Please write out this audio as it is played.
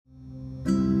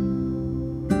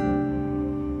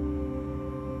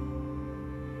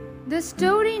The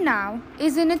story now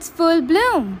is in its full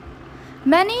bloom.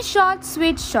 Many short,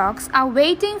 sweet shocks are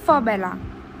waiting for Bella.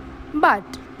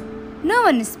 But no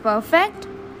one is perfect,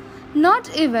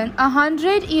 not even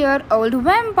 100-year-old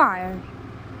vampire.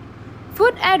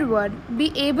 Would Edward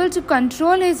be able to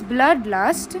control his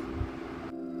bloodlust?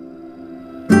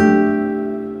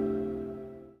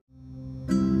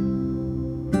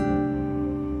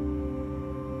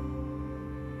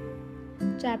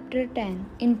 Chapter 10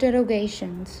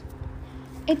 Interrogations.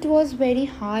 It was very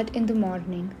hard in the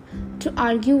morning to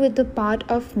argue with the part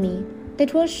of me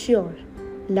that was sure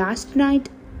last night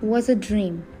was a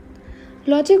dream.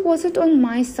 Logic wasn't on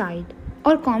my side,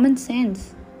 or common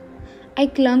sense. I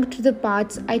clung to the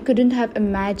parts I couldn't have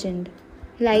imagined,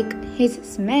 like his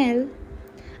smell.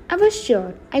 I was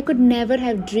sure I could never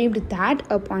have dreamed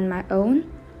that up on my own.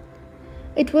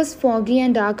 It was foggy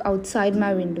and dark outside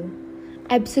my window.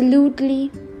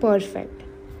 Absolutely perfect.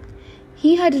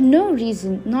 He had no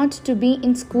reason not to be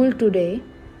in school today.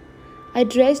 I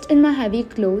dressed in my heavy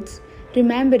clothes,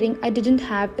 remembering I didn't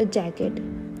have a jacket.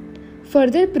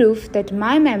 Further proof that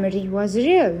my memory was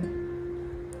real.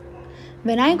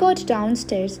 When I got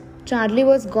downstairs, Charlie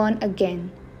was gone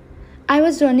again. I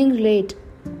was running late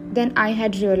than I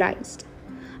had realized.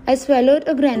 I swallowed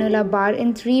a granola bar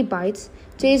in 3 bites,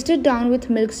 chased it down with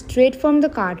milk straight from the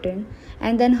carton,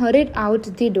 and then hurried out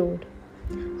the door.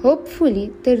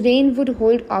 Hopefully, the rain would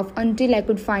hold off until I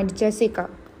could find Jessica.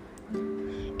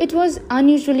 It was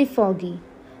unusually foggy.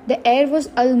 The air was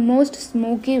almost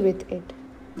smoky with it.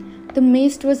 The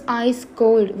mist was ice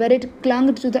cold where it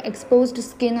clung to the exposed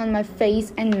skin on my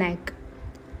face and neck.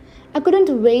 I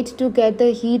couldn't wait to get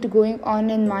the heat going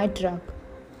on in my truck.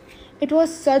 It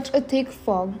was such a thick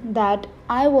fog that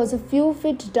I was a few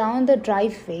feet down the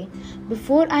driveway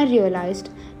before I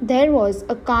realized there was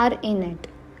a car in it.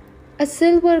 A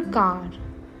silver car.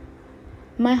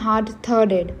 My heart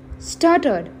thudded,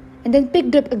 stuttered, and then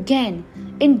picked up again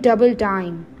in double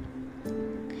time.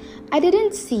 I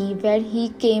didn't see where he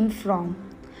came from,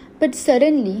 but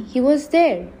suddenly he was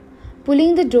there,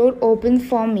 pulling the door open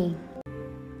for me.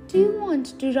 "Do you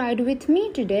want to ride with me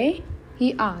today?"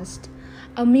 he asked,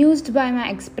 amused by my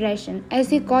expression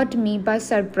as he caught me by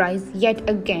surprise yet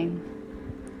again.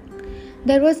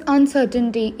 There was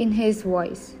uncertainty in his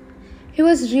voice. He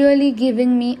was really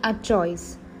giving me a choice.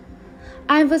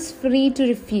 I was free to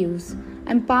refuse,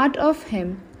 and part of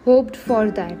him hoped for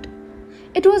that.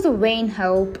 It was a vain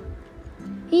hope.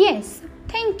 "Yes,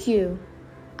 thank you,"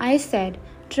 I said,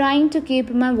 trying to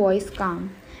keep my voice calm.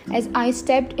 As I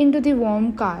stepped into the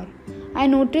warm car, I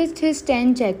noticed his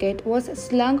tan jacket was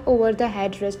slung over the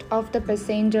headrest of the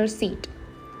passenger seat.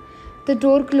 The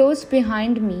door closed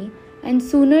behind me, and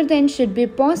sooner than should be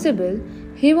possible,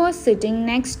 he was sitting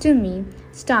next to me,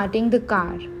 starting the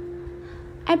car.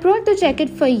 "I brought the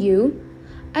jacket for you.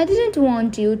 I didn't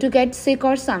want you to get sick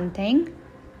or something."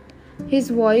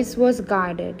 His voice was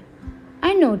guarded.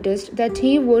 I noticed that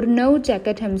he wore no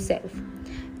jacket himself,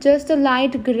 just a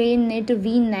light grey knit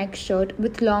V-neck shirt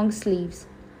with long sleeves.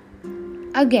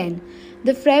 Again,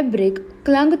 the fabric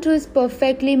clung to his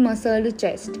perfectly muscled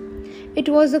chest. It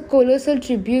was a colossal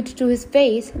tribute to his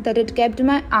face that it kept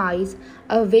my eyes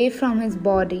away from his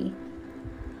body.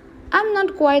 "I'm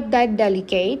not quite that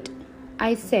delicate," I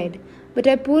said, but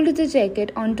I pulled the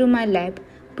jacket onto my lap,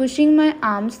 pushing my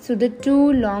arms through the 2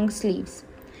 long sleeves,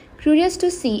 curious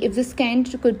to see if the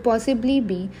scent could possibly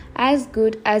be as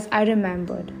good as I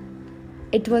remembered.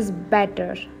 It was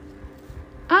better.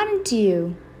 "Aren't you?"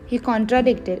 he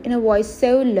contradicted in a voice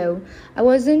so low I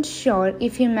wasn't sure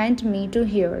if he meant me to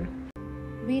hear.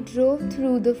 We drove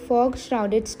through the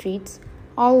fog-shrouded streets,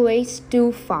 always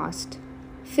too fast,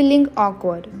 feeling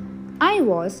awkward. I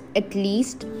was, at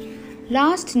least.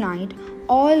 Last night,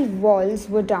 all walls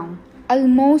were down,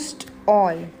 almost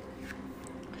all.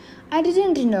 I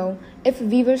didn't know if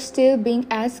we were still being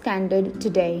as candid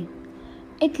today.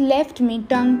 It left me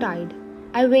tongue-tied.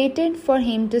 I waited for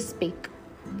him to speak.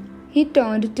 He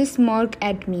turned to smirk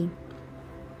at me.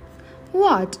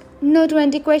 "What? No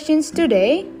 20 questions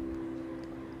today?"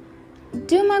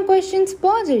 "Do my questions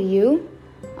bother you?"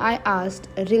 I asked,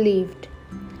 relieved.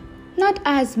 "Not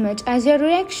as much as your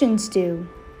reactions do."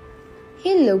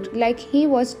 He looked like he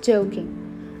was joking,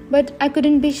 but I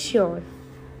couldn't be sure.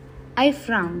 I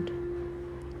frowned.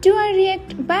 "Do I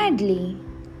react badly?"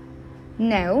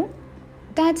 "No,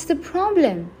 that's the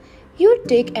problem. You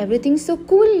take everything so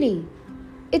coolly.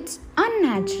 It's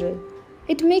unnatural.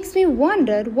 It makes me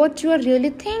wonder what you are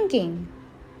really thinking."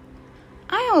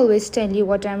 "I always tell you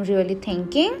what I'm really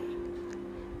thinking."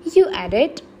 "You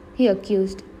added," he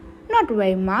accused. "Not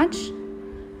very much.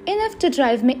 Enough to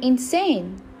drive me insane."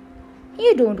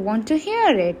 "You don't want to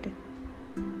hear it."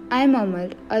 I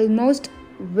murmured, almost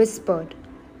whispered.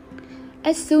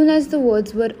 As soon as the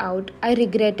words were out, I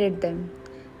regretted them.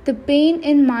 The pain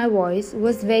in my voice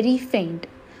was very faint.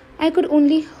 I could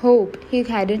only hope he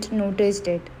hadn't noticed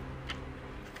it.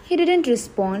 He didn't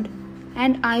respond,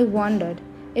 and I wondered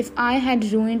if I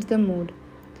had ruined the mood.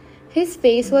 His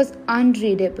face was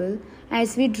unreadable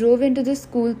as we drove into the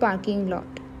school parking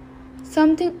lot.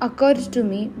 Something occurred to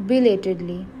me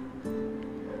belatedly.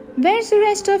 "Where's the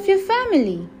rest of your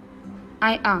family?"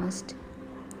 I asked,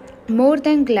 more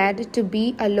than glad to be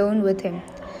alone with him,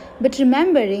 but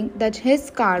remembering that his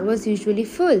car was usually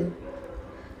full.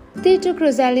 "They took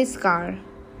Rosalie's car,"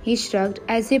 he shrugged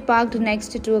as he parked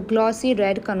next to a glossy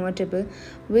red convertible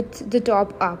with the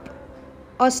top up.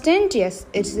 "Ostentatious,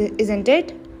 isn't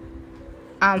it?"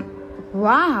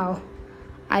 Wow,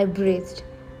 I breathed.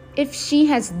 "If she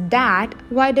has that,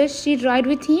 why does she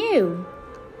ride with you?"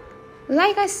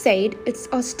 "Like I said, it's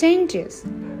ostentatious.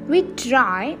 We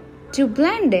try to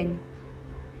blend in."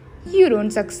 "You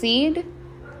don't succeed."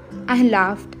 I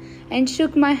laughed and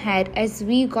shook my head as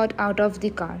we got out of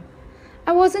the car.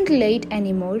 I wasn't late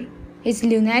anymore. His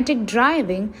lunatic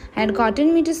driving had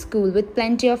gotten me to school with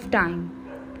plenty of time.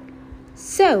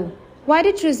 "So, why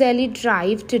did Rosalie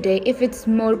drive today if it's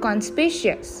more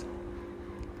conspicuous?"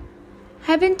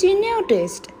 "Haven't you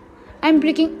noticed? I'm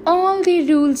breaking all the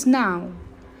rules now."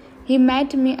 He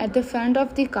met me at the front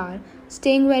of the car,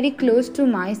 staying very close to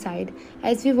my side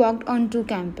as we walked onto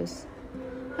campus.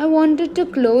 I wanted to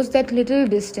close that little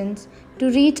distance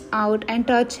to reach out and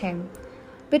touch him,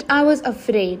 but I was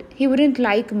afraid he wouldn't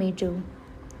like me to.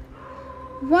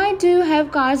 "Why do you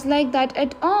have cars like that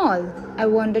at all?" I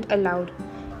wondered aloud.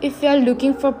 "If you're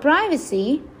looking for privacy."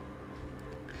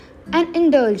 "An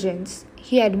indulgence,"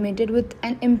 he admitted with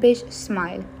an impish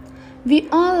smile. "We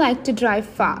all like to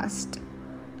drive fast."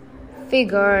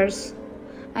 "Figures,"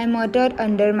 I muttered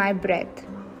under my breath.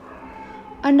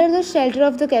 Under the shelter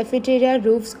of the cafeteria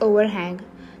roof's overhang,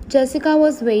 Jessica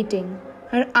was waiting,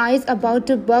 her eyes about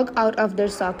to bug out of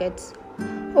their sockets.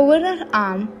 Over her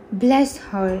arm, bless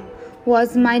her,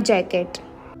 was my jacket.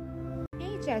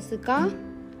 "Hey Jessica,"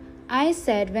 I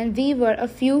said when we were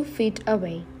a few feet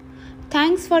away.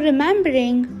 "Thanks for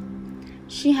remembering."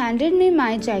 She handed me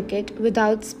my jacket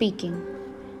without speaking.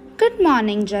 "Good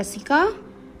morning, Jessica,"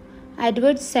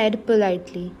 Edward said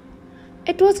politely.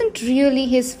 It wasn't really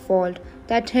his fault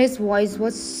that his voice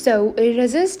was so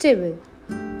irresistible,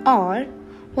 or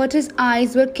what his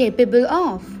eyes were capable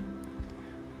of.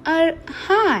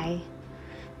 Hi."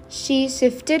 She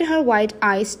shifted her white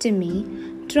eyes to me,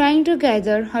 trying to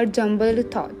gather her jumbled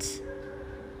thoughts.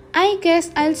 "I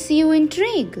guess I'll see you in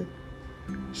Trig."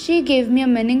 She gave me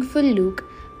a meaningful look,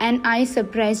 and I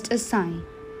suppressed a sigh.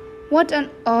 What on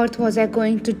earth was I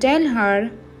going to tell her?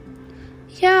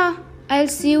 "Yeah,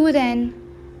 I'll see you then."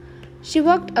 She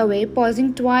walked away, pausing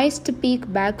twice to peek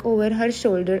back over her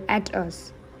shoulder at us.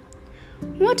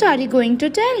 "What are you going to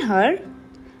tell her?"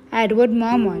 Edward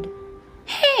murmured.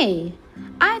 "Hey,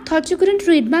 I thought you couldn't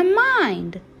read my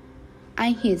mind." I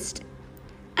hissed.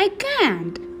 "I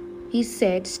can't," he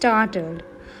said, startled.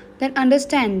 Then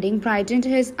understanding brightened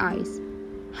his eyes.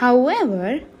 "However,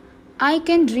 I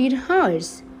can read hers.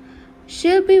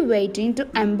 She'll be waiting to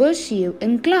ambush you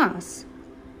in class."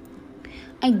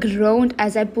 I groaned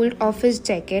as I pulled off his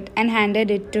jacket and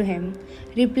handed it to him,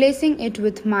 replacing it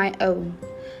with my own.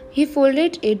 He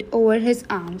folded it over his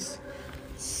arms.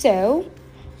 "So,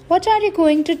 what are you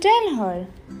going to tell her?"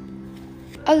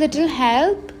 "A little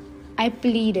help?" I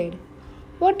pleaded.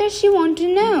 "What does she want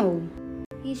to know?"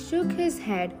 He shook his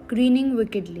head, grinning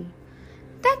wickedly.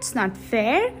 "That's not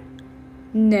fair."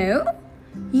 "No?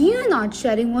 You not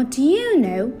sharing what you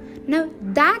know. Now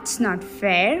that's not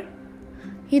fair."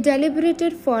 He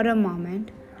deliberated for a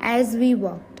moment as we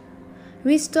walked.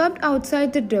 We stopped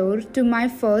outside the door to my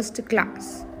first class.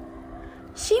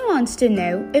 "She wants to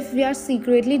know if we are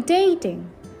secretly dating.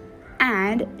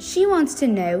 And she wants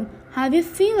to know how you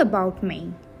feel about me."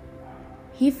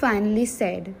 He finally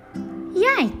said,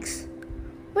 "Yikes!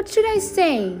 What should I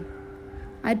say?"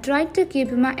 I tried to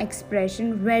keep my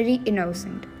expression very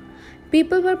innocent.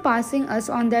 People were passing us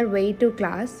on their way to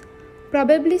class,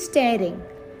 probably staring,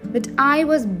 but I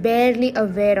was barely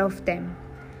aware of them.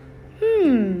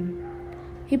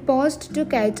 He paused to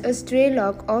catch a stray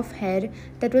lock of hair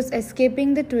that was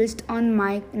escaping the twist on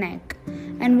my neck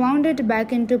and wound it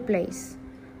back into place.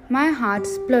 My heart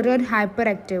spluttered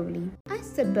hyperactively. "I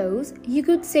suppose you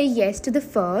could say yes to the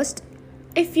first,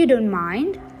 if you don't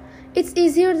mind. It's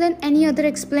easier than any other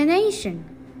explanation."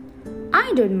 "I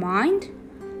don't mind,"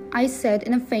 I said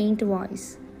in a faint voice.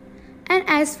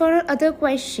 "And as for her other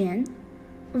question,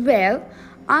 well,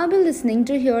 I'll be listening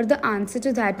to hear the answer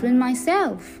to that one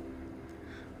myself.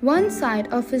 One side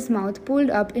of his mouth pulled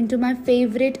up into my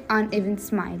favorite uneven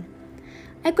smile.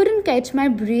 I couldn't catch my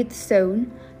breath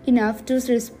soon enough to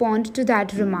respond to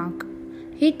that remark.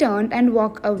 He turned and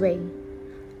walked away.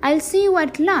 "I'll see you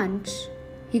at lunch,"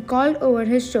 he called over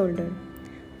his shoulder.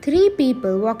 3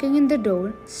 people walking in the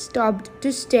door stopped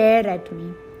to stare at me.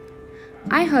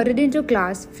 I hurried into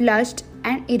class, flushed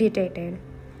and irritated.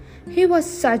 He was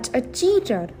such a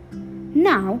cheater.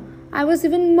 Now, I was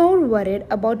even more worried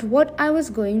about what I was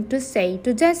going to say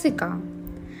to Jessica.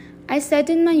 I sat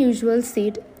in my usual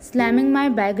seat, slamming my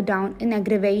bag down in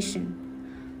aggravation.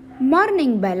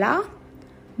 "Morning, Bella,"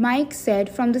 Mike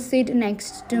said from the seat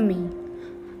next to me.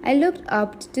 I looked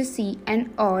up to see an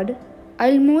odd,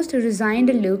 almost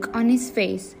resigned look on his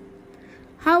face.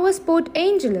 "How was Port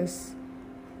Angeles?"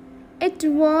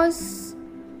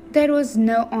 There was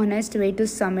no honest way to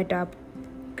sum it up.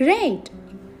 "Great,"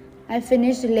 I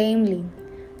finished lamely.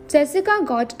 "Jessica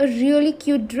got a really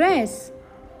cute dress."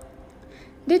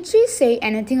 "Did she say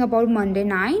anything about Monday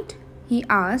night?" he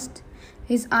asked,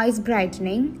 his eyes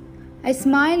brightening. I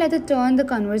smiled at the turn the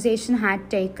conversation had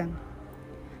taken.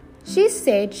 "She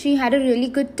said she had a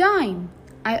really good time,"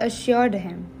 I assured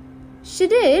him. "She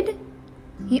did?"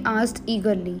 he asked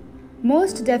eagerly.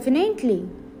 "Most definitely."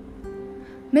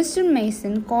 Mr.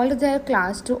 Mason called their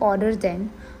class to order then,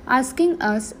 asking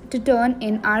us to turn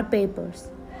in our papers.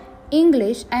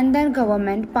 English and then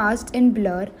government passed in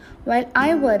blur while I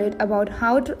worried about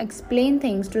how to explain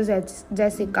things to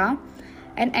Jessica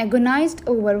and agonized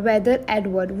over whether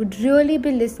Edward would really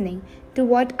be listening to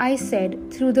what I said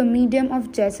through the medium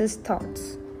of Jess's thoughts.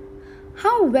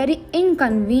 How very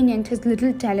inconvenient his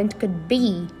little talent could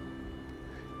be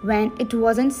when it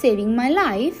wasn't saving my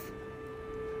life.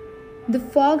 The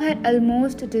fog had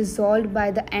almost dissolved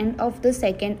by the end of the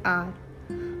second hour,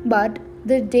 but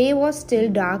the day was still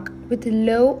dark with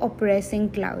low oppressing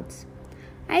clouds.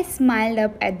 I smiled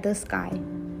up at the sky.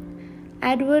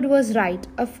 Edward was right,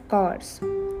 of course.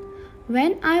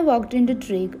 When I walked into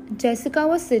Trig, Jessica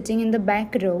was sitting in the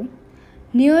back row,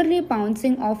 nearly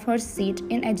bouncing off her seat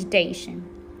in agitation.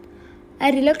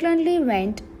 I reluctantly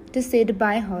went to sit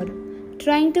by her,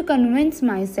 trying to convince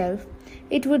myself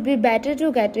it would be better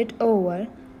to get it over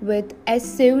with as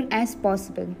soon as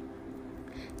possible.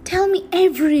 "Tell me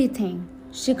everything,"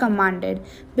 she commanded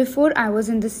before I was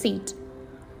in the seat.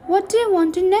 "What do you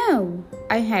want to know?"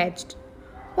 I hedged.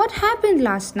 "What happened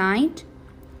last night?"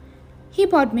 "He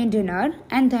bought me dinner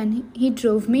and then he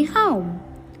drove me home."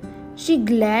 She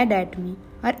glared at me,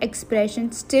 her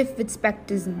expression stiff with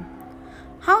skepticism.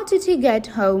 "How did he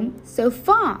get home so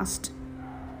fast?"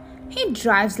 "He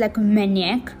drives like a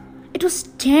maniac." It was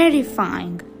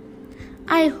terrifying.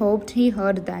 I hoped he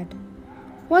heard that.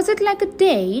 "Was it like a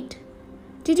date?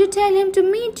 Did you tell him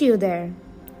to meet you there?"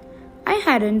 I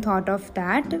hadn't thought of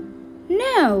that.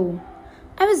 "No.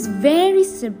 I was very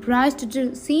surprised to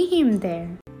see him there."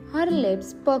 Her lips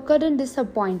puckered in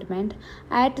disappointment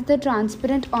at the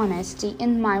transparent honesty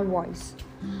in my voice.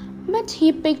 "But he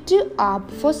picked you up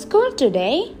for school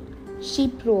today?" she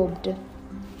probed.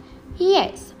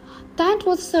 "Yes, that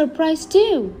was a surprise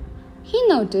too. He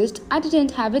noticed I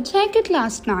didn't have a jacket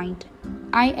last night,"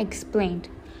 I explained.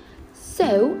 "So,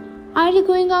 are you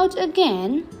going out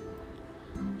again?"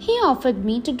 "He offered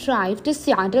me to drive to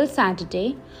Seattle Saturday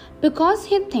because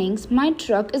he thinks my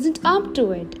truck isn't up to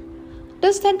it.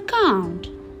 Does that count?"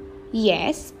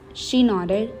 "Yes," she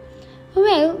nodded.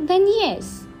 "Well, then yes."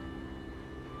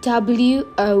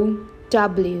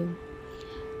 W-O-W.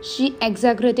 She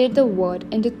exaggerated the word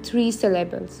into 3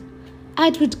 syllables.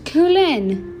 "Edward Cullen."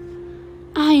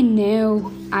 "I know,"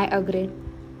 I agreed.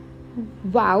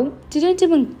 "Wow, didn't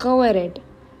even cover it."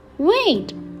 "Wait!"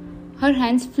 Her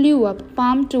hands flew up,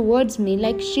 palm towards me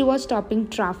like she was stopping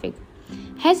traffic.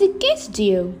 "Has he kissed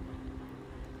you?"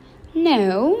 "No,"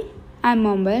 I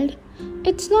mumbled.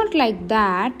 "It's not like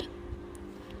that."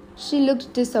 She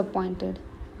looked disappointed.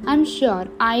 I'm sure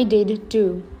I did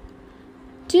too.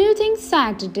 "Do you think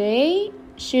Saturday?"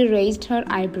 She raised her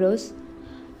eyebrows.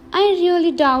 "I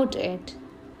really doubt it."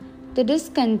 The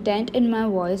discontent in my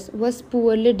voice was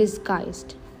poorly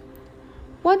disguised.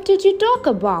 "What did you talk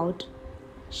about?"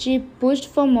 She pushed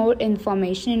for more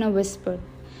information in a whisper.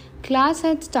 Class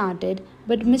had started,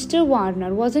 but Mr.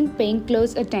 Warner wasn't paying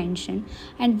close attention,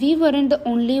 and we weren't the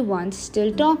only ones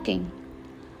still talking.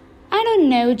 "I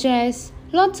don't know, Jess.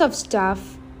 Lots of stuff,"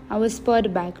 I whispered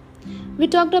back.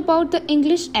 "We talked about the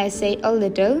English essay a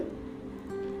little."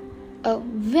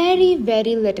 Very,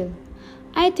 very little.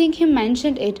 I think he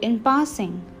mentioned it in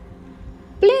passing.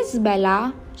 "Please, Bella,"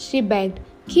 she begged,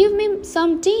 "give me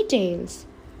some details."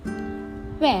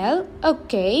 Well,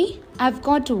 okay, I've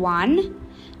got one.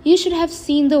 You should have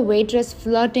seen the waitress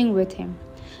flirting with him.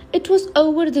 It was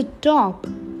over the top,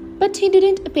 but he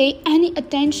didn't pay any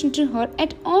attention to her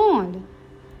at all.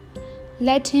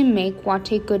 Let him make what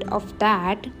he could of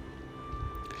that.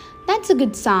 That's a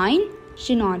good sign,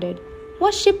 she nodded.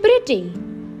 Was she pretty?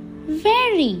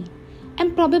 Very.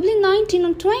 And probably 19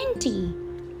 or 20.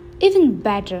 Even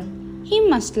better. He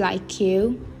must like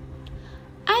you.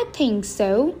 I think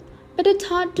so, but it's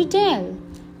hard to tell.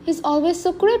 He's always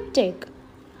so cryptic.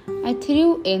 I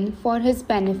threw in for his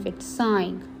benefit,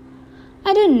 sighing.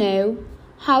 I don't know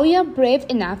how you're brave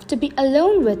enough to be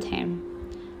alone with him.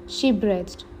 She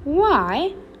breathed.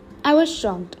 Why? I was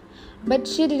shocked, but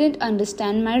she didn't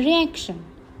understand my reaction.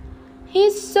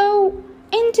 He's so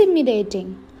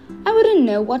intimidating. I wouldn't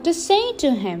know what to say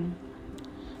to him.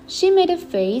 She made a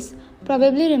face,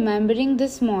 probably remembering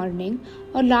this morning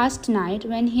or last night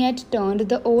when he had turned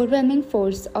the overwhelming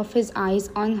force of his eyes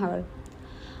on her.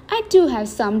 I do have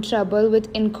some trouble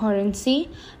with incoherency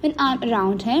when I'm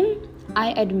around him,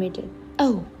 I admitted.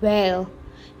 Oh, well,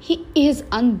 he is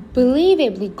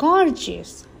unbelievably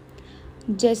gorgeous.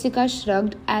 Jessica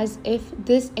shrugged as if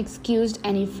this excused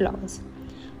any flaws,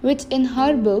 which in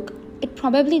her book it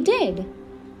probably did.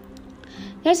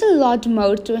 There's a lot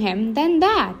more to him than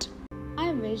that.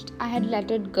 I wished I had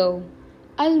let it go,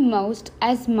 almost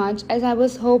as much as I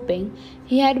was hoping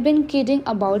he had been kidding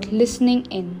about listening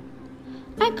in.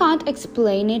 I can't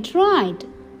explain it right,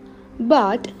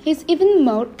 but he's even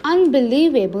more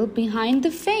unbelievable behind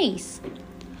the face.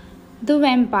 The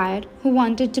vampire who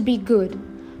wanted to be good,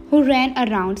 who ran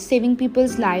around saving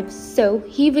people's lives so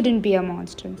he wouldn't be a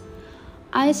monster.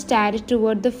 I stared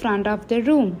toward the front of the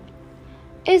room.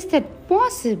 Is that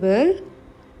possible?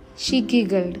 She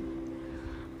giggled.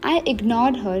 I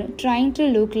ignored her, trying to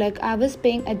look like I was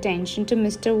paying attention to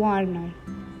Mr. Warner.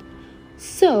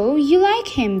 So, you like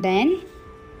him then?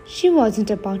 She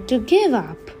wasn't about to give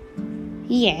up.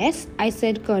 Yes, I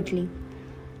said curtly.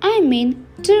 I mean,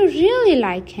 to really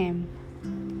like him.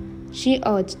 She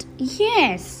urged.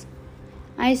 Yes,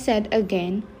 I said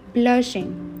again,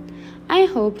 blushing. I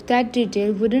hoped that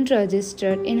detail wouldn't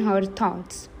register in her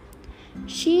thoughts.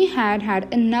 She had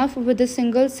had enough with the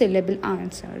single-syllable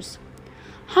answers.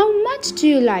 How much do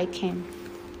you like him?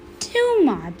 Too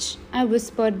much, I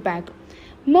whispered back.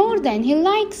 More than he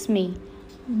likes me.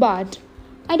 But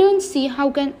I don't see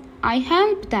how can I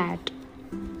help that.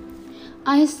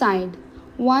 I sighed,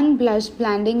 one blush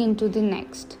blending into the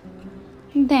next.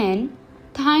 Then,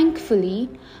 thankfully,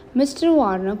 Mr.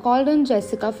 Warner called on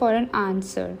Jessica for an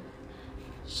answer.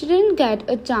 She didn't get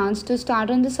a chance to start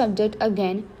on the subject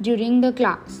again during the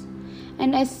class,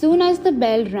 and as soon as the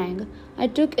bell rang, I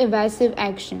took evasive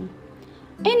action.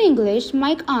 In English,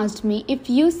 Mike asked me if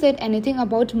you said anything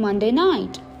about Monday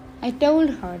night. I told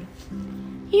her.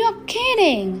 You're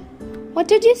kidding! What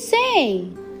did you say?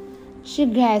 She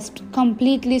gasped,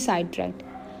 completely sidetracked.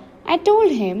 I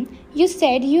told him you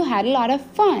said you had a lot of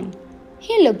fun.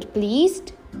 He looked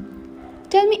pleased.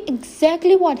 Tell me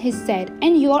exactly what he said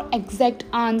and your exact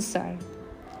answer.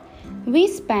 We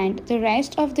spent the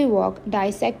rest of the walk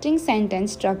dissecting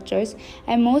sentence structures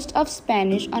and most of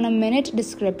Spanish on a minute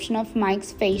description of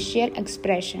Mike's facial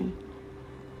expression.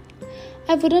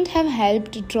 I wouldn't have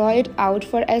helped draw it out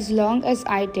for as long as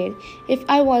I did if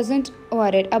I wasn't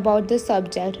worried about the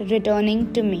subject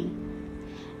returning to me.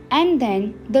 And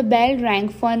then the bell rang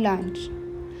for lunch.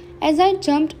 As I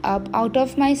jumped up out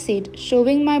of my seat,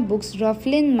 shoving my books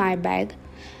roughly in my bag,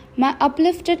 my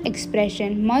uplifted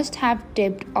expression must have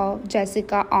tipped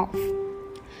Jessica off.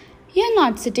 You're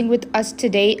not sitting with us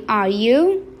today, are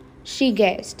you? She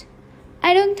guessed.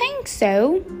 I don't think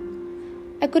so.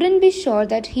 I couldn't be sure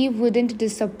that he wouldn't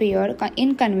disappear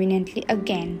inconveniently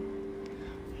again.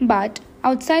 But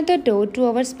outside the door to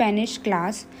our Spanish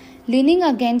class, leaning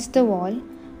against the wall,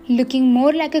 looking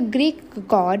more like a Greek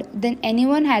god than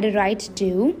anyone had a right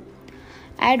to,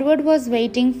 Edward was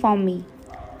waiting for me.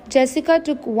 Jessica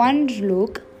took one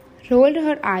look, rolled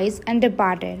her eyes, and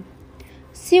departed.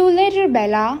 See you later,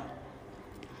 Bella.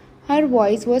 Her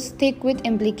voice was thick with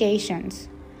implications.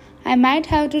 I might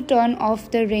have to turn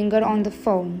off the ringer on the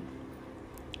phone.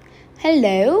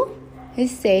 Hello, he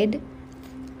said.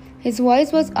 His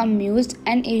voice was amused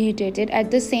and irritated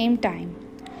at the same time.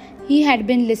 He had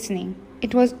been listening.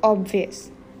 It was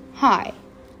obvious. Hi.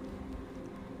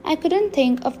 I couldn't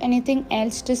think of anything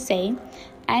else to say,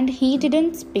 and he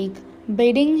didn't speak,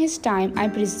 biding his time, I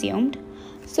presumed,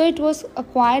 so it was a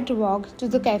quiet walk to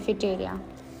the cafeteria.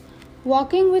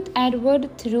 Walking with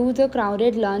Edward through the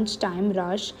crowded lunchtime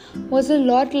rush was a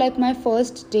lot like my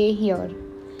first day here.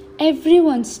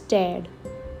 Everyone stared.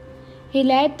 He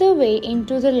led the way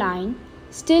into the line,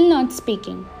 still not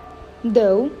speaking,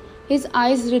 though his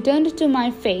eyes returned to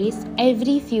my face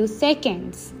every few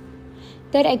seconds,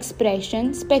 their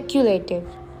expression speculative.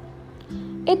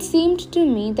 It seemed to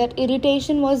me that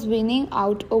irritation was winning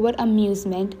out over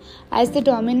amusement as the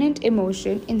dominant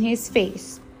emotion in his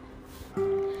face.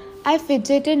 I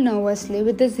fidgeted nervously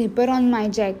with the zipper on my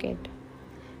jacket.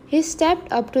 He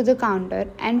stepped up to the counter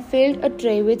and filled a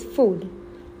tray with food.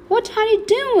 "What are you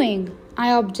doing?" I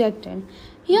objected.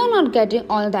 "You're not getting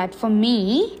all that for me."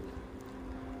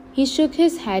 He shook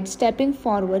his head, stepping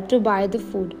forward to buy the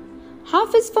food.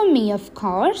 "Half is for me, of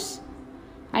course."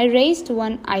 I raised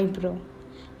one eyebrow.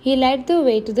 He led the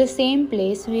way to the same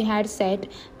place we had sat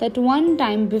that one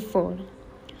time before.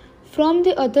 From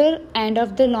the other end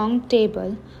of the long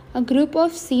table, a group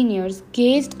of seniors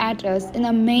gazed at us in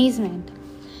amazement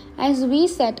as we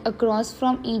sat across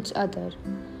from each other.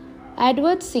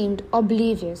 Edward seemed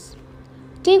oblivious.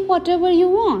 "Take whatever you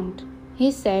want," he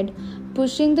said,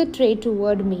 pushing the tray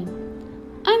toward me.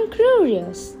 "I'm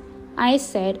curious," I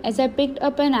said as I picked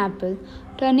up an apple,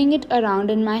 turning it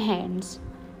around in my hands.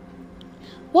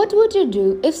 "What would you do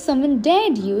if someone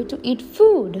dared you to eat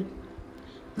food?"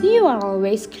 "You are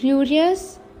always curious,"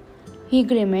 he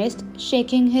grimaced,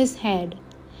 shaking his head.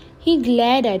 He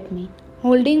glared at me,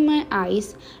 holding my eyes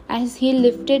as he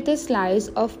lifted the slice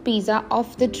of pizza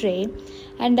off the tray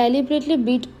and deliberately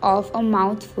bit off a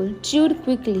mouthful, chewed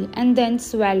quickly, and then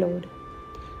swallowed.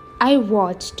 I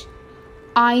watched,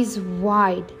 eyes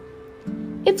wide.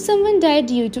 "If someone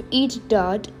dared you to eat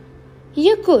dirt,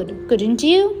 you could, couldn't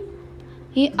you?"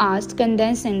 he asked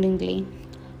condescendingly.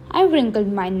 I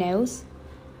wrinkled my nose.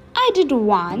 "I did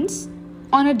once,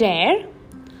 on a dare,"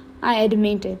 I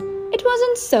admitted. "It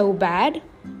wasn't so bad."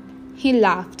 He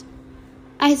laughed.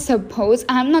 "I suppose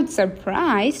I'm not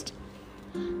surprised."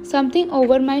 Something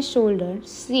over my shoulder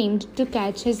seemed to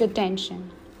catch his attention.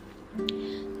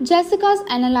 "Jessica's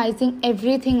analyzing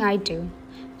everything I do.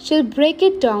 She'll break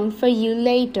it down for you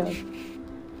later."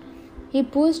 He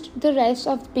pushed the rest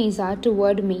of the pizza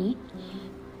toward me.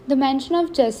 The mention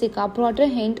of Jessica brought a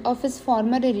hint of his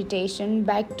former irritation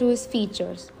back to his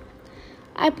features.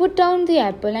 I put down the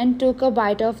apple and took a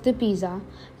bite of the pizza,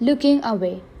 looking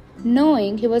away,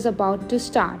 knowing he was about to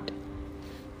start.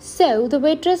 "So the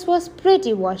waitress was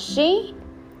pretty, was she?"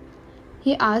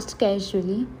 he asked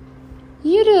casually.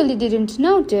 "You really didn't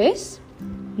notice?"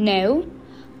 "No,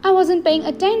 I wasn't paying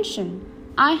attention.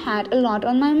 I had a lot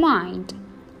on my mind."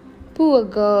 Poor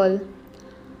girl.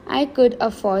 I could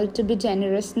afford to be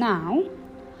generous now.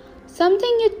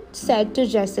 "Something you said to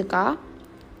Jessica?"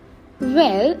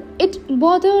 "Well, it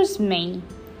bothers me."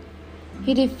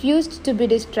 He refused to be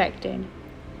distracted.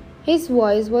 His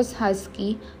voice was husky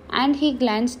and he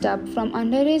glanced up from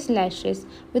under his lashes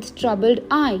with troubled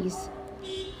eyes.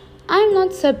 "I'm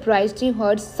not surprised you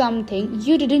heard something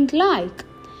you didn't like.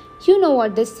 You know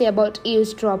what they say about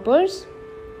eavesdroppers."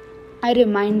 I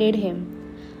reminded him.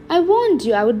 "I warned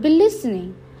you I would be listening.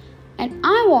 And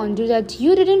I warned you that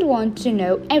you didn't want to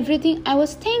know everything I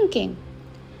was thinking."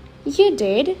 "You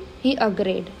did," he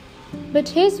agreed,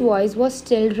 but his voice was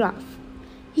still rough.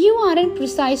 "You aren't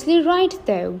precisely right,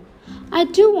 though. I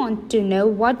do want to know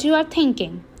what you are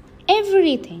thinking.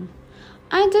 Everything.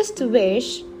 I just wish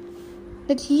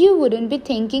that you wouldn't be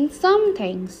thinking some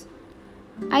things."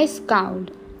 I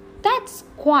scowled. "That's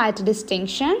quite a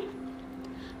distinction."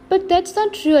 "But that's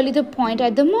not really the point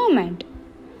at the moment."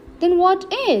 "Then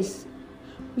what is?"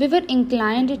 We were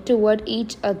inclined toward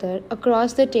each other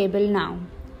across the table now.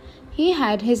 He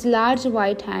had his large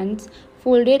white hands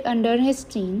folded under his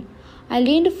chin. I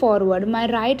leaned forward, my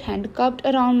right hand cupped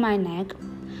around my neck.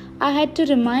 I had to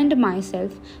remind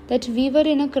myself that we were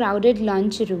in a crowded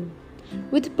lunch room,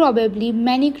 with probably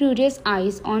many curious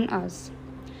eyes on us.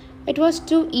 It was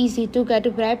too easy to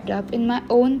get wrapped up in my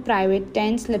own private,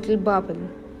 tense little bubble.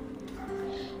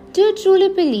 "Do you truly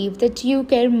believe that you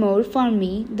care more for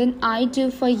me than I do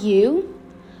for you?"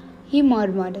 he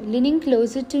murmured, leaning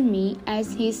closer to me as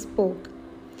he spoke,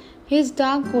 his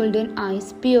dark golden eyes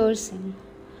piercing.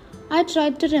 I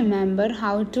tried to remember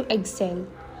how to exhale.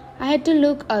 I had to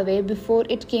look away before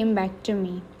it came back to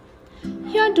me.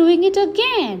 "You're doing it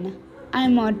again," I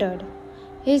muttered.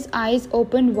 His eyes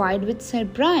opened wide with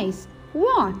surprise.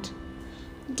 "What?"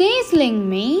 "Dazzling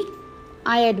me,"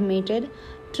 I admitted,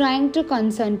 trying to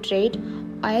concentrate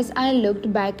as I looked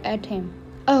back at him.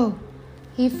 "Oh,"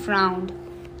 he frowned.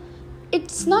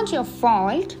 "It's not your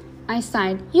fault," I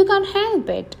sighed. "You can't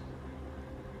help it."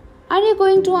 "Are you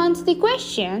going to answer the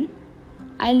question?"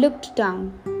 I looked down.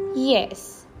 "Yes."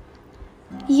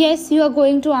 "Yes, you are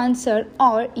going to answer,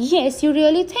 or yes, you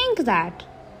really think that."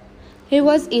 He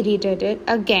was irritated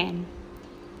again.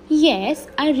 Yes,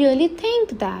 I really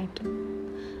think that.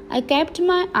 I kept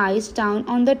my eyes down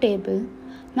on the table,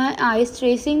 my eyes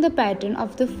tracing the pattern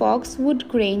of the foxwood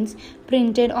grains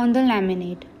printed on the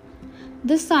laminate.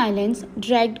 The silence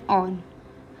dragged on.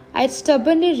 I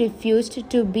stubbornly refused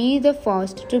to be the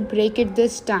first to break it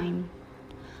this time,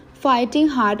 fighting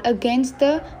hard against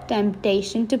the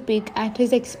temptation to pick at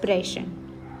his expression.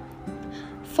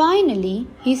 Finally,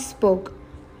 he spoke,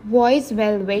 voice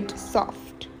velvet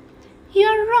soft.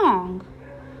 "You're wrong."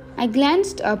 I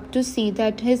glanced up to see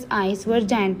that his eyes were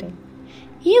gentle.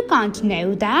 "You can't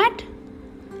know that."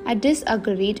 I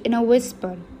disagreed in a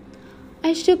whisper.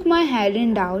 I shook my head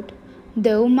in doubt,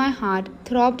 though my heart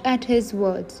throbbed at his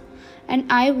words, and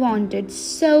I wanted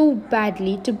so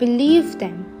badly to believe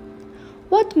them.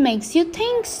 "What makes you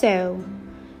think so?"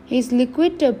 His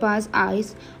liquid topaz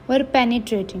eyes were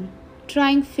penetrating,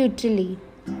 trying futilely.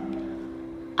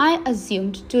 I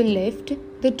assumed to lift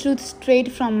the truth straight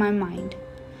from my mind.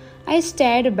 I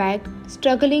stared back,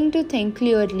 struggling to think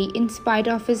clearly in spite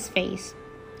of his face,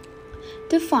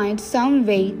 to find some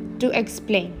way to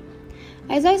explain.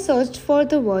 As I searched for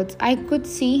the words, I could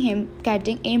see him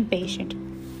getting impatient,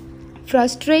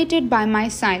 frustrated by my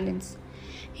silence.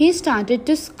 He started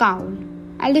to scowl.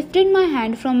 I lifted my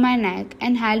hand from my neck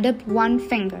and held up one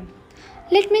finger.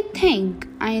 "Let me think,"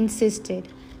 I insisted.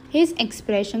 His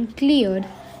expression cleared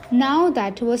now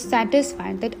that he was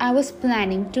satisfied that I was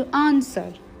planning to answer.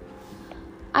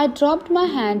 I dropped my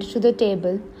hand to the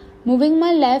table, moving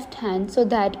my left hand so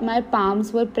that my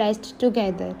palms were pressed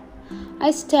together.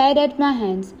 I stared at my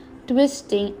hands,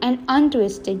 twisting and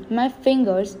untwisting my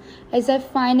fingers as I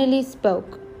finally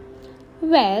spoke.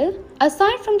 "Well,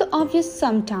 aside from the obvious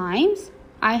sometimes,"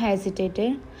 I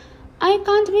hesitated. "I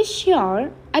can't be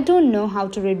sure. I don't know how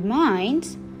to read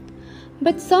minds.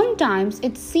 But sometimes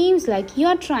it seems like you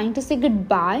are trying to say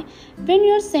goodbye when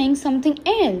you are saying something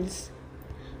else."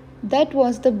 That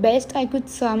was the best I could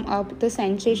sum up the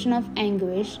sensation of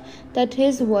anguish that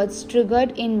his words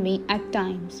triggered in me at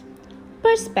times.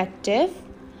 "Perspective,"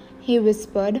 he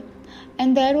whispered,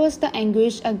 and there was the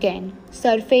anguish again,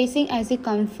 surfacing as he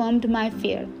confirmed my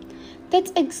fear.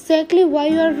 "That's exactly why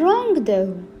you are wrong,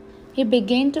 though." He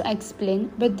began to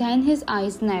explain, but then his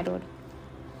eyes narrowed.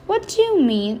 "What do you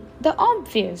mean, the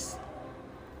obvious?"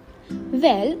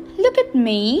 "Well, look at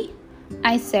me,"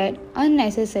 I said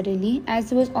unnecessarily as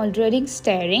he was already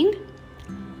staring.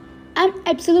 "I'm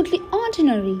absolutely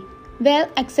ordinary. Well,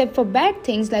 except for bad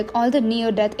things like all the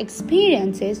near-death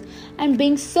experiences and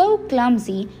being so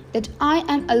clumsy that I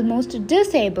am almost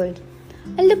disabled.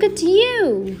 And look at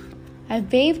you!" I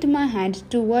waved my hand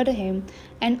toward him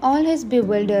and all his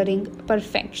bewildering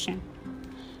perfection.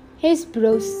 His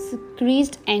brows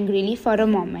creased angrily for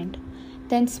a moment,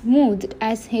 then smoothed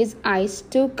as his eyes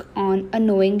took on a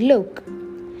knowing look.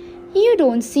 "You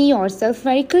don't see yourself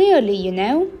very clearly, you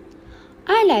know."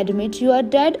 "I'll admit you are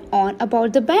dead on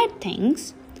about the bad things,"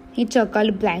 he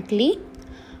chuckled blackly.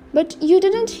 "But you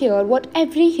didn't hear what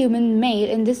every human male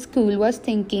in this school was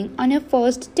thinking on your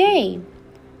first day."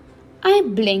 I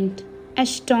blinked,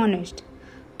 astonished.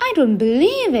 "I don't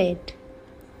believe it."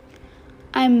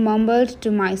 I mumbled to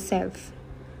myself,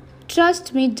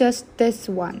 "Trust me just this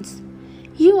once.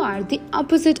 You are the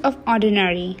opposite of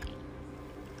ordinary."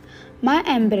 My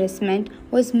embarrassment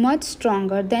was much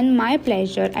stronger than my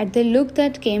pleasure at the look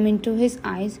that came into his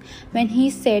eyes when he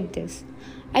said this.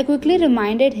 I quickly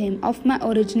reminded him of my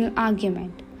original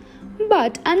argument.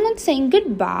 "But I'm not saying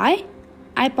goodbye,"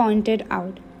 I pointed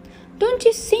out. "Don't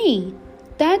you see?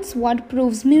 That's what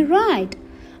proves me right.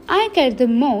 I care the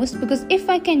most because if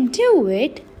I can do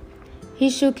it..." He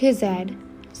shook his head,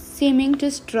 seeming to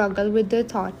struggle with the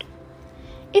thought.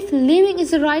 "If leaving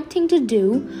is the right thing to do,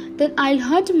 then I'll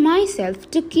hurt myself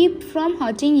to keep from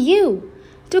hurting you,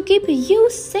 to keep you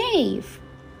safe."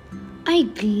 I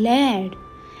glared.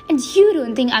 "And you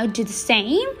don't think I'd do the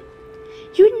same?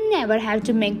 You'd never have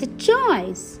to make the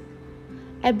choice."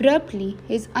 Abruptly,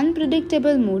 his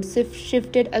unpredictable mood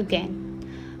shifted again.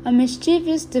 A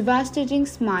mischievous, devastating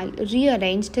smile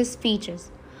rearranged his features.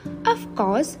 "Of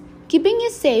course, keeping you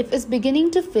safe is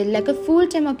beginning to feel like a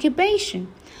full-time occupation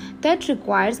that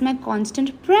requires my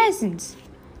constant presence.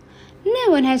 No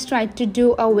one has tried to do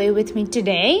away with me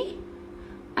today,"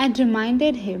 I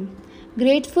reminded him,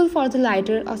 grateful for the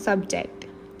lighter subject.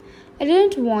 I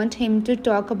didn't want him to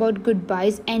talk about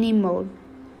goodbyes anymore.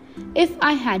 If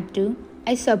I had to,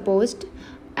 I supposed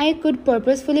I could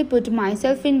purposefully put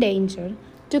myself in danger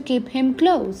to keep him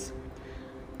close.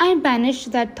 I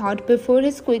banished that thought before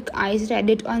his quick eyes read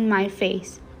it on my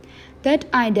face. That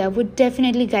idea would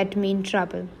definitely get me in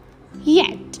trouble.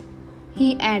 "Yet," he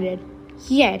added.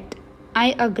 "Yet," I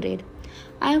agreed.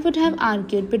 I would have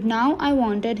argued, but now I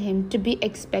wanted him to be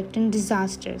expecting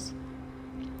disasters.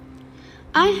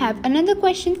 I have another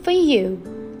question for you.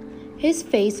 His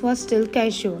face was still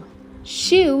casual.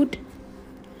 Shoot!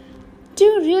 Do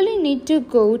you really need to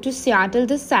go to Seattle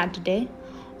this Saturday?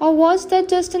 Or was that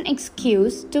just an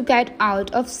excuse to get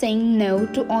out of saying no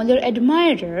to all your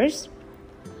admirers?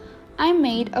 I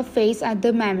made a face at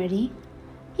the memory.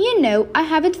 You know, I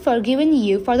haven't forgiven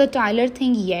you for the Tyler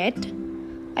thing yet.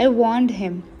 I warned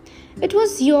him. It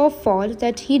was your fault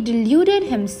that he deluded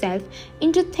himself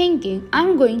into thinking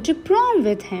I'm going to prom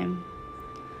with him.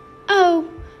 Oh,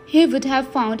 he would have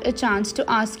found a chance to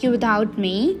ask you without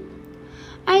me.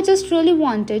 I just really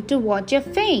wanted to watch your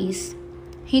face.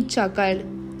 He chuckled.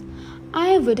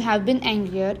 I would have been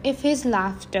angrier if his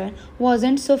laughter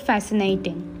wasn't so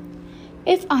fascinating.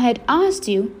 If I had asked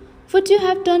you, would you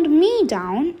have turned me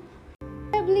down?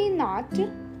 Probably not,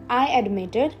 I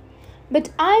admitted. But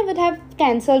I would have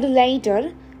cancelled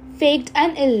later, faked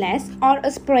an illness or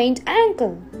a sprained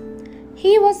ankle.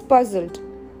 He was puzzled.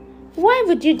 Why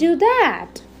would you do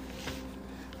that?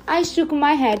 I shook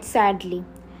my head sadly.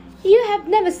 You have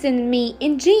never seen me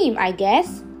in dream, I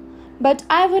guess. But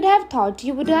I would have thought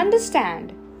you would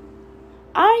understand.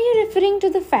 Are you referring to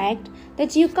the fact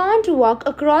that you can't walk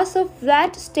across a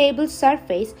flat, stable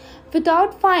surface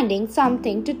without finding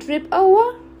something to trip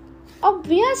over?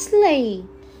 Obviously.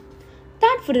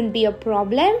 That wouldn't be a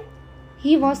problem.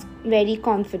 He was very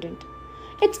confident.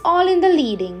 It's all in the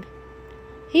leading.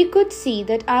 He could see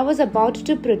that I was about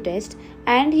to protest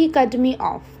and he cut me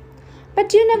off.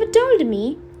 But you never told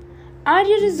me. Are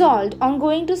you resolved on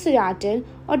going to Seattle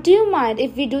or do you mind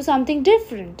if we do something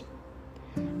different?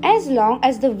 As long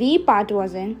as the we part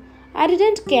was in, I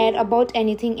didn't care about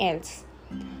anything else.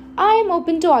 I am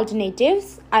open to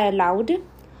alternatives, I allowed,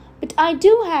 but I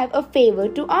do have a favor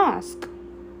to ask.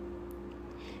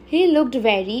 He looked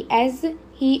wary as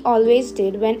he always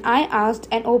did when I asked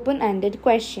an open-ended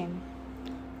question.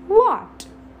 What?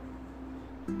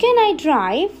 Can I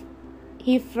drive?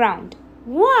 He frowned.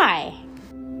 Why?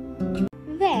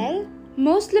 Well,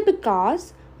 mostly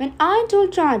because when I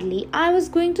told Charlie I was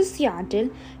going to Seattle,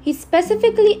 he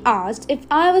specifically asked if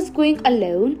I was going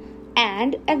alone,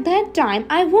 and at that time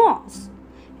I was.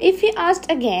 If he asked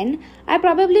again, I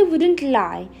probably wouldn't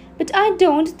lie, but I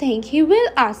don't think he will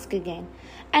ask again.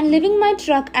 And leaving my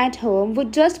truck at home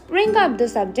would just bring up the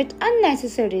subject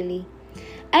unnecessarily.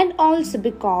 And also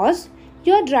because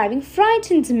your driving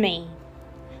frightens me.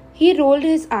 He rolled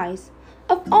his eyes.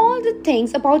 Of all the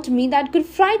things about me that could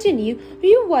frighten you,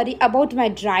 you worry about my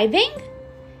driving?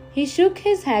 He shook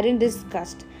his head in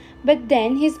disgust, but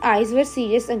then his eyes were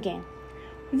serious again.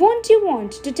 Won't you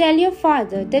want to tell your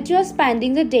father that you are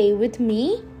spending the day with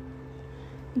me?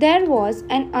 There was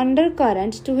an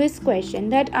undercurrent to his question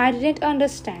that I didn't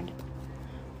understand.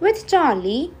 With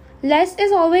Charlie, less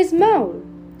is always more.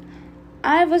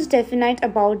 I was definite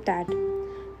about that.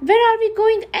 Where are we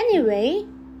going anyway?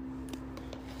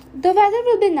 The weather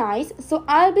will be nice, so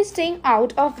I'll be staying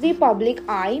out of the public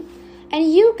eye,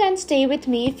 and you can stay with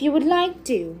me if you would like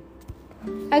to.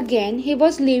 Again, he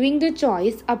was leaving the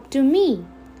choice up to me.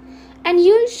 And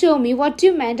you'll show me what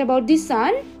you meant about the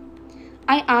sun?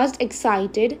 I asked,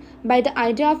 excited by the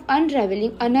idea of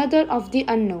unraveling another of the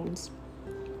unknowns.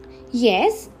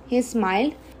 Yes, he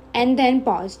smiled and then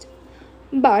paused.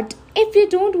 But if you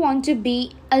don't want to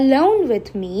be alone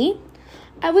with me,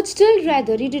 I would still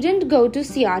rather you didn't go to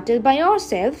Seattle by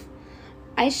yourself.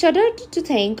 I shuddered to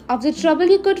think of the trouble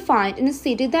you could find in a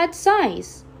city that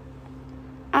size.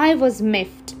 I was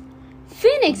miffed.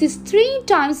 Phoenix is 3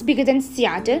 times bigger than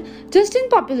Seattle, just in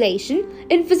population,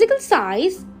 in physical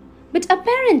size. But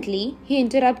apparently, he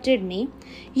interrupted me,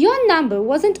 your number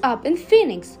wasn't up in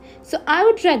Phoenix, so I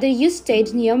would rather you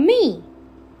stayed near me.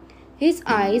 His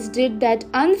eyes did that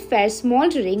unfair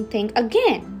smoldering thing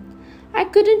again. I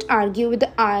couldn't argue with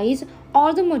the eyes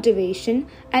or the motivation,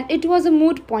 and it was a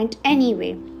moot point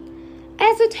anyway.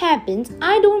 As it happens,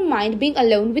 I don't mind being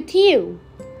alone with you.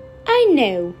 I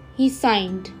know, he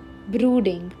signed,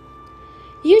 brooding.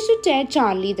 You should tell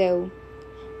Charlie, though.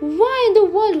 Why in the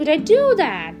world would I do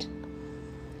that?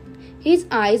 His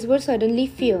eyes were suddenly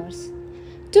fierce.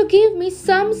 To give me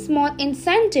some small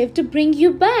incentive to bring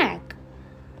you back.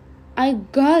 I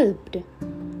gulped.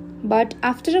 But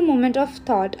after a moment of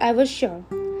thought, I was sure.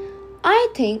 I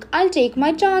think I'll take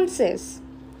my chances.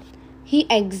 He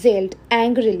exhaled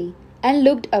angrily and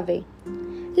looked away.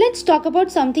 Let's talk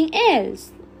about something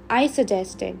else, I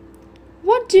suggested.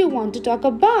 What do you want to talk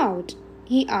about?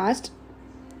 He asked.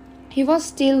 He was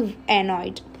still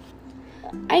annoyed.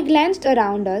 I glanced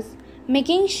around us,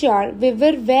 making sure we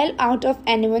were well out of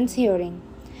anyone's hearing.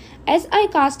 As I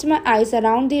cast my eyes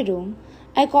around the room,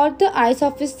 I caught the eyes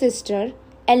of his sister,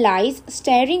 Elise,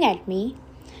 staring at me.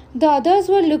 The others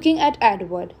were looking at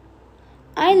Edward.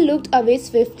 I looked away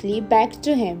swiftly back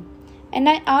to him, and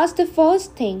I asked the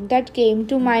first thing that came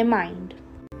to my mind.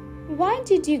 Why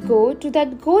did you go to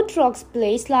that Goat Rocks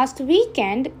place last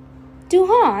weekend to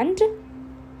hunt?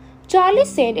 Charlie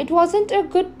said it wasn't a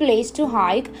good place to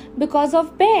hike because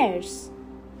of bears.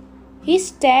 He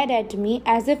stared at me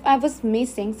as if I was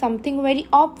missing something very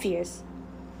obvious.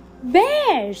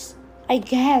 Bears! I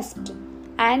gasped,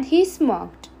 and he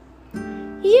smirked.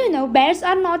 You know, bears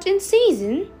are not in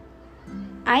season,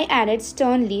 I added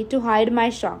sternly to hide my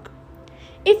shock.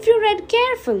 If you read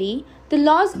carefully, the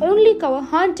laws only cover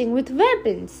hunting with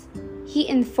weapons, he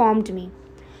informed me.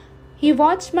 He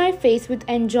watched my face with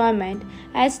enjoyment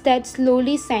as that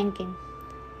slowly sank in.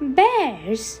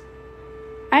 Bears?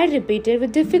 I repeated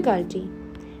with difficulty.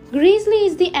 Grizzly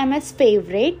is the Emmet's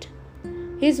favorite.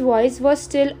 His voice was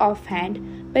still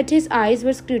offhand, but his eyes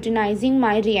were scrutinizing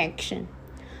my reaction.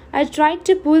 I tried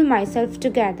to pull myself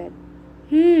together.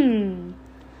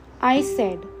 I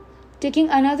said, taking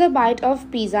another bite of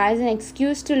pizza as an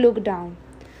excuse to look down.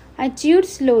 I chewed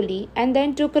slowly and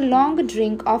then took a long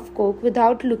drink of Coke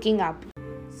without looking up.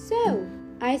 So,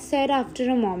 I said after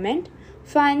a moment,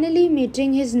 finally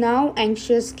meeting his now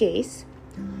anxious gaze,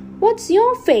 what's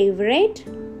your favorite?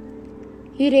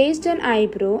 He raised an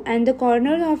eyebrow and the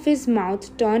corner of his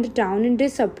mouth turned down in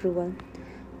disapproval.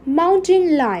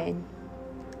 Mountain lion.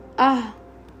 Ah,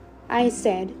 I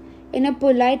said, in a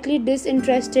politely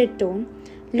disinterested tone,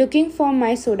 looking for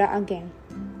my soda again.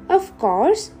 Of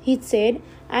course, he said,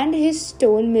 and his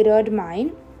tone mirrored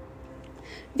mine.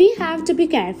 We have to be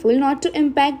careful not to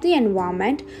impact the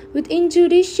environment with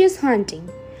injudicious hunting.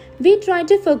 We try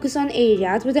to focus on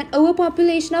areas with an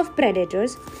overpopulation of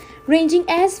predators, ranging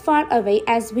as far away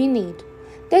as we need.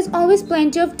 There's always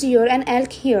plenty of deer and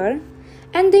elk here,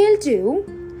 and they'll do.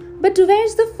 But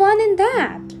where's the fun in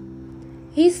that?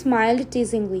 He smiled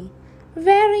teasingly.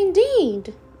 Where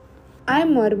indeed? I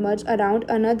murmured around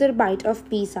another bite of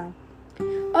pizza.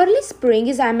 Early spring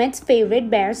is Emmet's favorite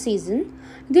bear season.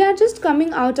 They are just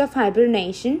coming out of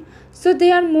hibernation, so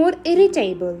they are more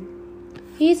irritable.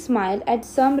 He smiled at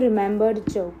some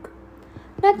remembered joke.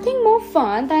 Nothing more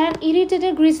fun than an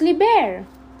irritated grizzly bear.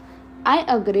 I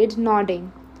agreed,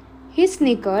 nodding. He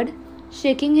snickered,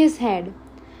 shaking his head.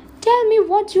 Tell me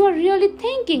what you are really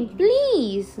thinking,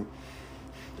 please.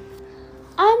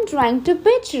 I'm trying to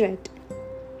picture it.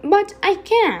 But I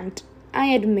can't, I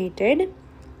admitted.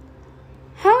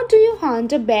 How do you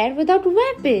hunt a bear without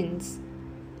weapons?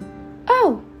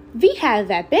 Oh, we have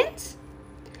weapons?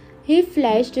 He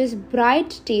flashed his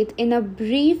bright teeth in a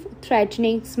brief,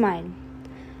 threatening smile.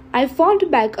 I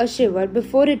fought back a shiver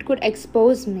before it could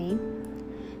expose me.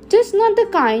 Just not the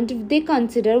kind they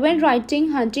consider when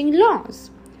writing hunting laws.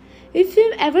 If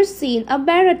you've ever seen a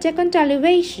bear attack on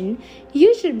television,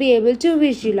 you should be able to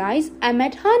visualize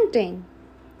Emmet hunting.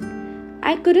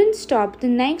 I couldn't stop the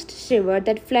next shiver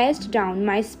that flashed down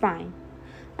my spine.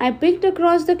 I picked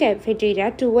across the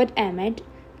cafeteria toward Emmet,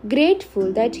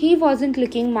 grateful that he wasn't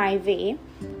looking my way.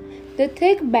 The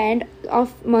thick band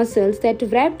of muscles that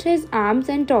wrapped his arms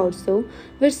and torso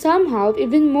were somehow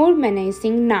even more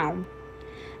menacing now.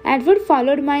 Edward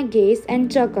followed my gaze and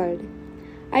chuckled.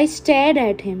 I stared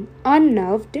at him,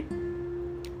 unnerved.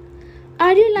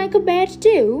 Are you like a bear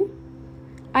too?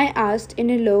 I asked in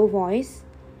a low voice.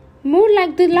 More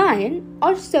like the lion,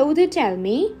 or so they tell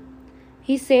me,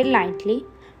 he said lightly.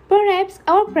 Perhaps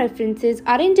our preferences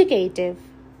are indicative.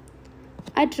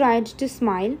 I tried to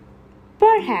smile.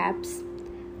 Perhaps,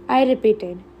 I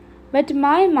repeated, but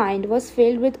my mind was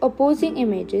filled with opposing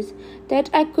images that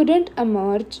I couldn't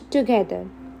merge together.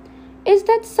 Is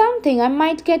that something I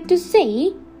might get to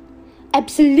see?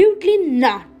 Absolutely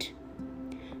not.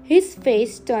 His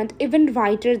face turned even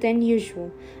whiter than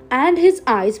usual, and his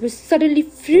eyes were suddenly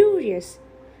furious.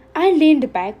 I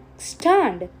leaned back,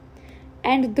 stunned,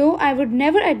 and though I would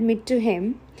never admit to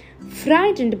him,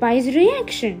 frightened by his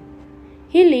reaction.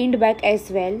 He leaned back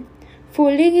as well,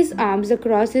 folding his arms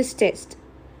across his chest.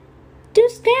 Too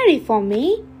scary for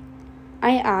me?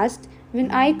 I asked when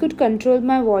I could control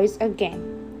my voice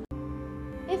again.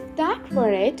 If that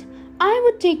were it, I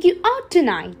would take you out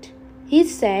tonight, he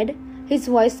said, his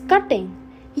voice cutting.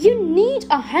 You need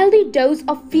a healthy dose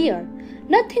of fear.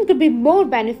 Nothing could be more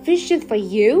beneficial for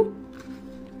you.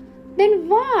 Then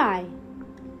why?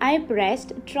 I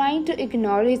pressed, trying to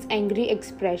ignore his angry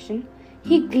expression.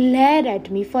 He glared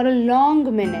at me for a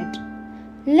long minute.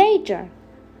 Later,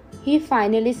 he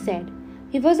finally said.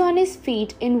 He was on his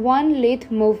feet in one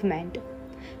lithe movement.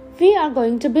 We are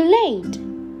going to be late.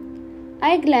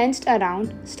 I glanced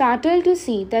around, startled to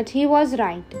see that he was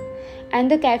right, and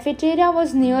the cafeteria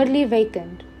was nearly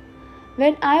vacant.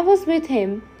 When I was with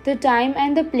him, the time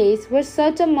and the place were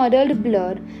such a muddled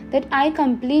blur that I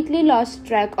completely lost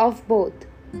track of both.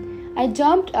 I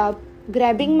jumped up,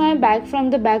 grabbing my bag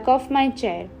from the back of my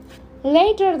chair.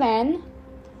 Later then,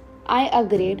 I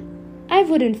agreed. I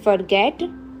wouldn't forget.